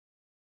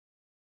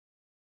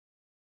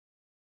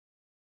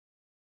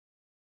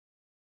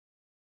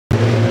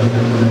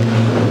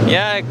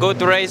a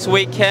good race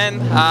weekend.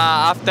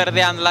 After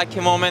the unlucky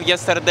moment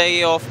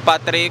yesterday of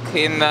Patrick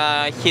in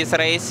his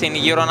race in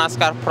Euro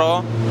NASCAR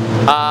Pro,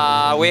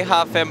 we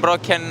have a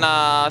broken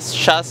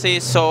chassis,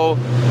 so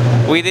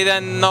we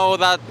didn't know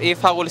that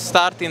if I will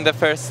start in the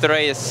first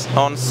race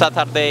on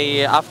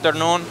Saturday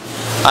afternoon.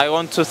 I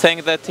want to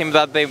thank the team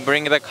that they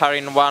bring the car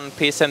in one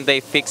piece and they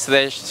fix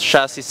the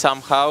chassis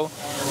somehow.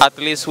 At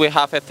least we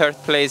have a third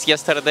place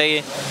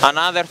yesterday,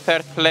 another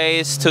third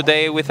place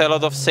today with a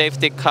lot of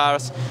safety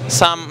cars.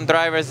 Some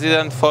drivers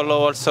didn't follow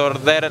also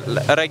their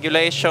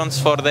regulations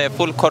for the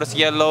full course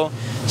yellow.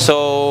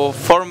 So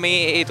for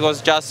me it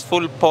was just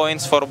full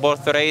points for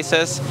both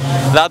races.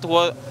 That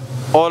was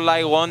all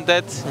I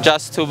wanted,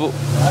 just to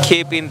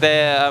keep in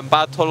the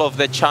battle of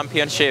the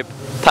championship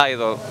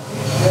title.